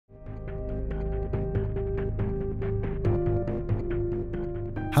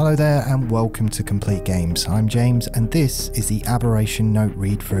Hello there and welcome to Complete Games. I'm James and this is the Aberration note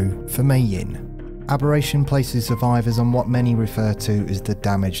read-through for Mei-Yin. Aberration places survivors on what many refer to as the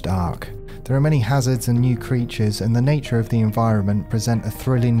damaged ARK. There are many hazards and new creatures, and the nature of the environment present a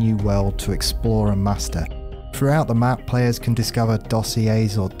thrilling new world to explore and master. Throughout the map, players can discover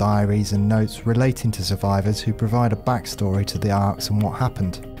dossiers or diaries and notes relating to survivors who provide a backstory to the ARKs and what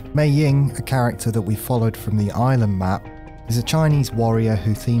happened. Mei-Yin, a character that we followed from the island map, is a Chinese warrior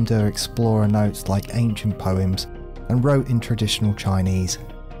who themed her explorer notes like ancient poems and wrote in traditional Chinese.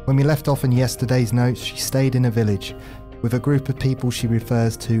 When we left off in yesterday's notes, she stayed in a village with a group of people she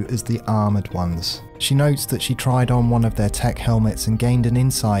refers to as the Armoured Ones. She notes that she tried on one of their tech helmets and gained an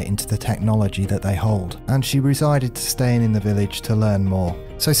insight into the technology that they hold, and she decided to stay in the village to learn more.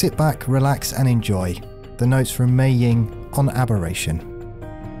 So sit back, relax and enjoy the notes from Mei-Yin on Aberration.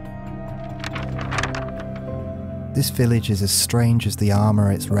 This village is as strange as the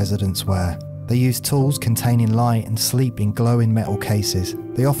armour its residents wear. They use tools containing light and sleep in glowing metal cases.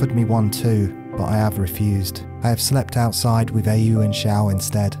 They offered me one too, but I have refused. I have slept outside with Ayu and Xiao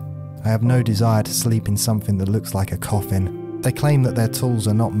instead. I have no desire to sleep in something that looks like a coffin. They claim that their tools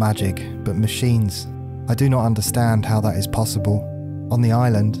are not magic, but machines. I do not understand how that is possible. On the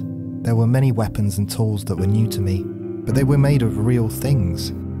island, there were many weapons and tools that were new to me, but they were made of real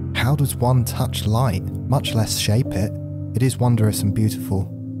things. How does one touch light, much less shape it? It is wondrous and beautiful,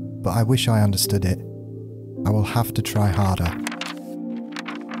 but I wish I understood it. I will have to try harder.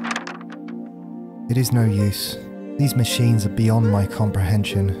 It is no use. These machines are beyond my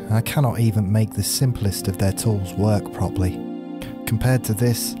comprehension, and I cannot even make the simplest of their tools work properly. Compared to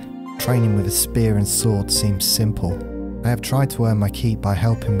this, training with a spear and sword seems simple. I have tried to earn my keep by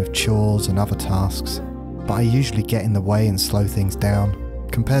helping with chores and other tasks, but I usually get in the way and slow things down.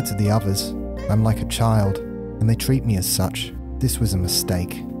 Compared to the others, I'm like a child, and they treat me as such. This was a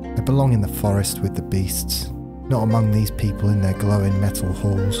mistake. I belong in the forest with the beasts, not among these people in their glowing metal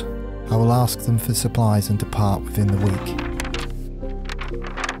halls. I will ask them for supplies and depart within the week.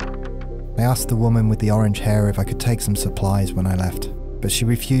 I asked the woman with the orange hair if I could take some supplies when I left, but she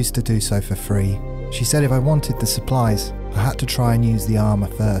refused to do so for free. She said if I wanted the supplies, I had to try and use the armour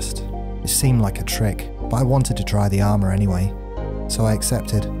first. It seemed like a trick, but I wanted to try the armour anyway. So I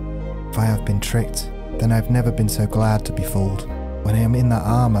accepted. If I have been tricked, then I have never been so glad to be fooled. When I am in that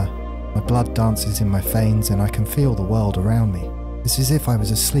armour, my blood dances in my veins and I can feel the world around me. It's as if I was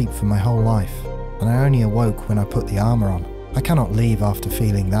asleep for my whole life, and I only awoke when I put the armour on. I cannot leave after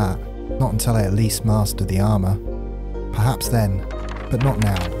feeling that, not until I at least master the armour. Perhaps then, but not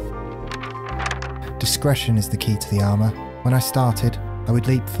now. Discretion is the key to the armour. When I started, I would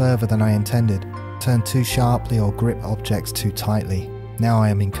leap further than I intended, turn too sharply or grip objects too tightly. Now I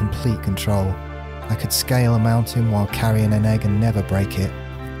am in complete control. I could scale a mountain while carrying an egg and never break it,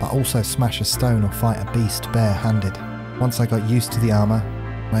 but also smash a stone or fight a beast bare-handed. Once I got used to the armour,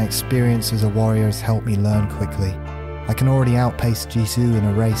 my experience as a warrior has helped me learn quickly. I can already outpace Jisoo in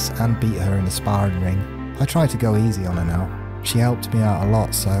a race and beat her in a sparring ring. I try to go easy on her now. She helped me out a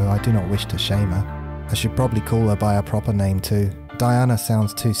lot, so I do not wish to shame her. I should probably call her by her proper name too. Diana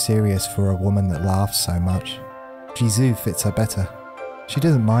sounds too serious for a woman that laughs so much. Jisoo fits her better. She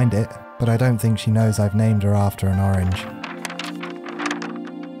doesn't mind it, but I don't think she knows I've named her after an orange.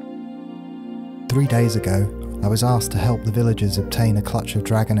 3 days ago, I was asked to help the villagers obtain a clutch of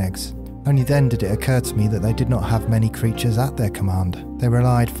dragon eggs. Only then did it occur to me that they did not have many creatures at their command. They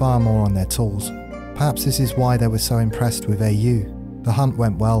relied far more on their tools. Perhaps this is why they were so impressed with Ayu. The hunt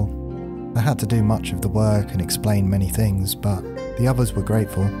went well. I had to do much of the work and explain many things, but the others were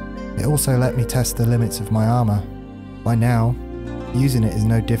grateful. It also let me test the limits of my armour. By now, using it is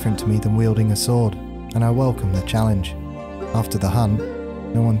no different to me than wielding a sword, and I welcome the challenge. After the hunt,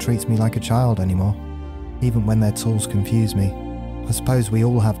 no one treats me like a child anymore, even when their tools confuse me. I suppose we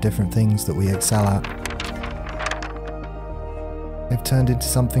all have different things that we excel at. They've turned into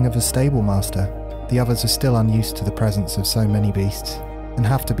something of a stable master. The others are still unused to the presence of so many beasts, and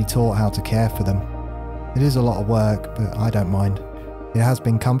have to be taught how to care for them. It is a lot of work, but I don't mind. It has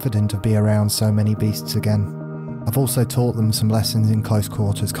been comforting to be around so many beasts again. I've also taught them some lessons in close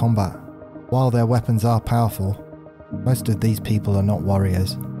quarters combat. While their weapons are powerful, most of these people are not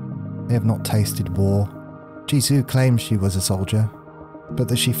warriors. They have not tasted war. Jisoo claims she was a soldier, but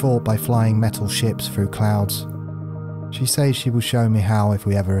that she fought by flying metal ships through clouds. She says she will show me how if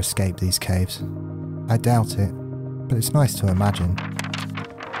we ever escape these caves. I doubt it, but it's nice to imagine.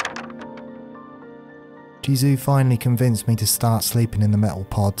 Jisoo finally convinced me to start sleeping in the metal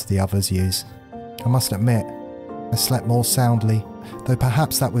pods the others use. I must admit, I slept more soundly, though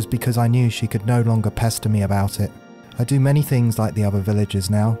perhaps that was because I knew she could no longer pester me about it. I do many things like the other villagers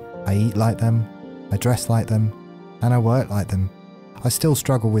now. I eat like them, I dress like them, and I work like them. I still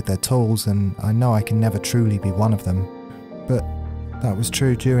struggle with their tools, and I know I can never truly be one of them. But that was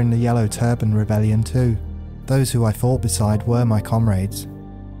true during the Yellow Turban Rebellion too. Those who I fought beside were my comrades,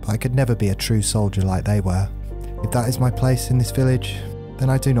 but I could never be a true soldier like they were. If that is my place in this village, then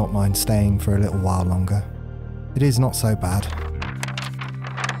I do not mind staying for a little while longer. It is not so bad.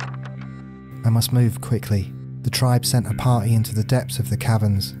 I must move quickly. The tribe sent a party into the depths of the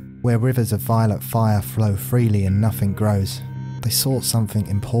caverns, where rivers of violet fire flow freely and nothing grows. They sought something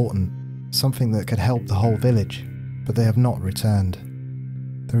important, something that could help the whole village, but they have not returned.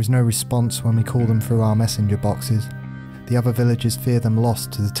 There is no response when we call them through our messenger boxes. The other villagers fear them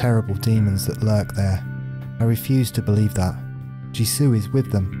lost to the terrible demons that lurk there. I refuse to believe that. Jisoo is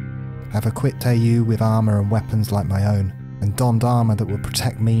with them. I have equipped AU with armour and weapons like my own, and donned armour that will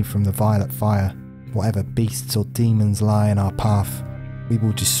protect me from the violet fire. Whatever beasts or demons lie in our path, we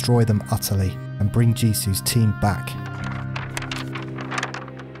will destroy them utterly and bring Jisoo's team back.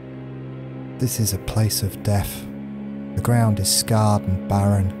 This is a place of death. The ground is scarred and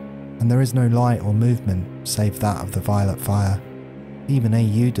barren, and there is no light or movement save that of the violet fire. Even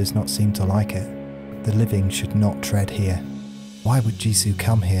AU does not seem to like it. The living should not tread here. Why would Jisoo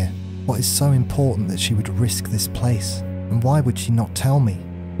come here? What is so important that she would risk this place? And why would she not tell me?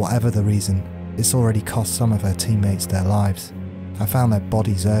 Whatever the reason, it's already cost some of her teammates their lives. I found their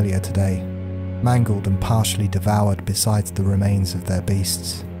bodies earlier today, mangled and partially devoured besides the remains of their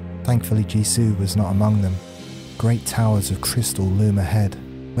beasts. Thankfully Jisoo was not among them. Great towers of crystal loom ahead,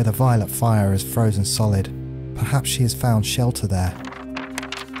 where the violet fire is frozen solid. Perhaps she has found shelter there.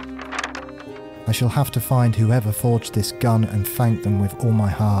 I shall have to find whoever forged this gun and thank them with all my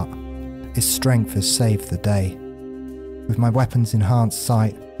heart. Its strength has saved the day. With my weapon's enhanced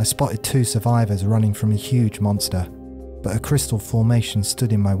sight, I spotted 2 survivors running from a huge monster, but a crystal formation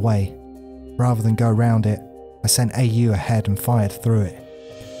stood in my way. Rather than go round it, I sent AU ahead and fired through it.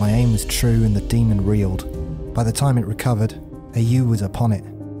 My aim was true and the demon reeled. By the time it recovered, AU was upon it,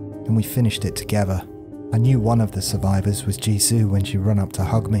 and we finished it together. I knew one of the survivors was Jisoo when she ran up to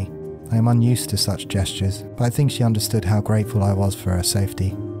hug me. I am unused to such gestures, but I think she understood how grateful I was for her safety.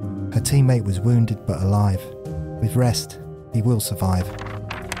 Her teammate was wounded but alive. With rest, he will survive.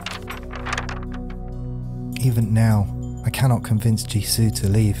 Even now, I cannot convince Jisoo to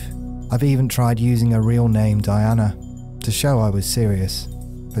leave. I've even tried using a real name, Diana, to show I was serious,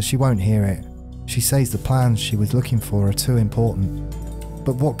 but she won't hear it. She says the plans she was looking for are too important.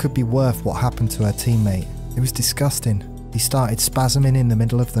 But what could be worth what happened to her teammate? It was disgusting. He started spasming in the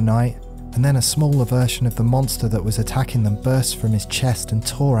middle of the night, and then a smaller version of the monster that was attacking them burst from his chest and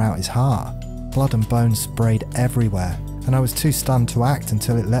tore out his heart. Blood and bones sprayed everywhere, and I was too stunned to act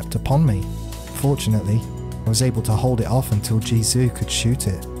until it leapt upon me. Fortunately, I was able to hold it off until Jisoo could shoot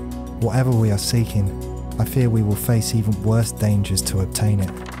it. Whatever we are seeking, I fear we will face even worse dangers to obtain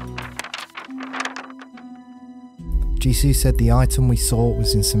it. Jisoo said the item we sought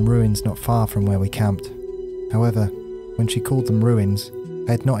was in some ruins not far from where we camped. However, when she called them ruins,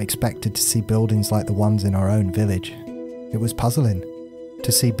 I had not expected to see buildings like the ones in our own village. It was puzzling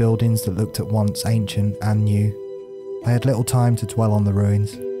to see buildings that looked at once ancient and new. I had little time to dwell on the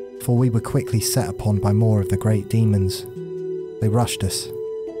ruins, for we were quickly set upon by more of the great demons. They rushed us,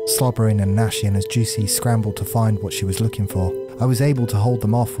 slobbering and gnashing as Juicy scrambled to find what she was looking for. I was able to hold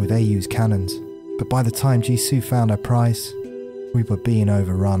them off with AU's cannons, but by the time Jisoo found her prize, we were being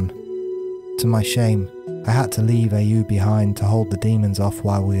overrun. To my shame, I had to leave AU behind to hold the demons off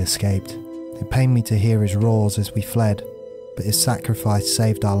while we escaped. It pained me to hear his roars as we fled, but his sacrifice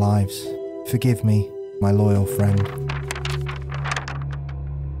saved our lives. Forgive me, my loyal friend.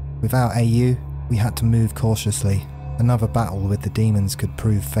 Without AU, we had to move cautiously. Another battle with the demons could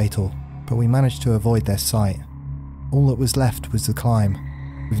prove fatal, but we managed to avoid their sight. All that was left was the climb.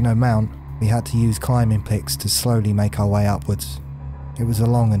 With no mount, we had to use climbing picks to slowly make our way upwards. It was a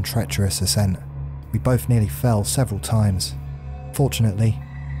long and treacherous ascent. We both nearly fell several times. Fortunately,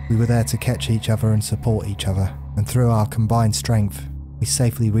 we were there to catch each other and support each other, and through our combined strength, we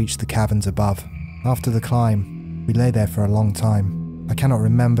safely reached the caverns above. After the climb, we lay there for a long time. I cannot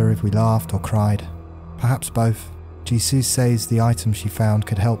remember if we laughed or cried. Perhaps both. Jisoo says the item she found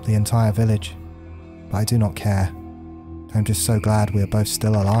could help the entire village, but I do not care. I'm just so glad we are both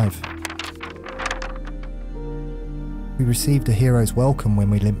still alive. We received a hero's welcome when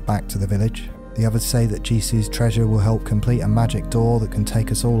we limped back to the village. The others say that Jisoo's treasure will help complete a magic door that can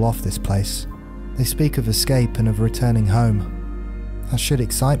take us all off this place. They speak of escape and of returning home. That should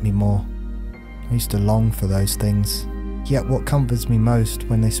excite me more. I used to long for those things. Yet what comforts me most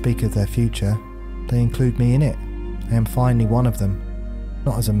when they speak of their future, they include me in it. I am finally one of them,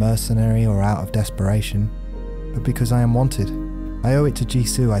 not as a mercenary or out of desperation, but because I am wanted. I owe it to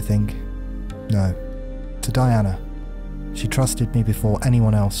Jisoo, I think. No, to Diana. She trusted me before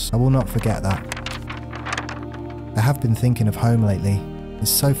anyone else. I will not forget that. I have been thinking of home lately.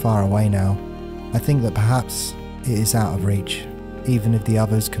 It's so far away now. I think that perhaps it is out of reach. Even if the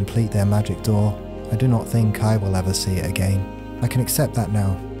others complete their magic door, I do not think I will ever see it again. I can accept that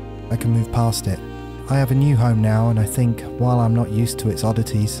now. I can move past it. I have a new home now, and I think, while I'm not used to its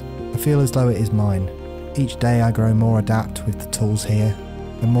oddities, I feel as though it is mine. Each day I grow more adept with the tools here,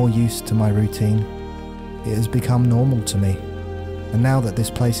 and more used to my routine. It has become normal to me, and now that this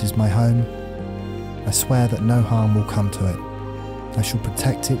place is my home, I swear that no harm will come to it. I shall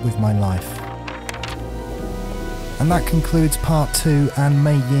protect it with my life. And that concludes part 2 and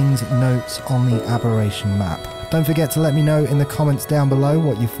Mei-Yin's notes on the Aberration map. Don't forget to let me know in the comments down below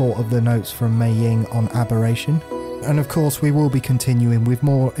what you thought of the notes from Mei-Yin on Aberration. And of course we will be continuing with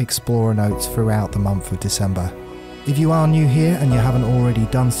more Explorer notes throughout the month of December. If you are new here and you haven't already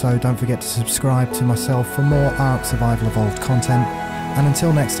done so, don't forget to subscribe to myself for more ARK Survival Evolved content. And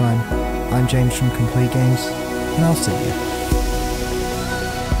until next time, I'm James from Complete Games, and I'll see you.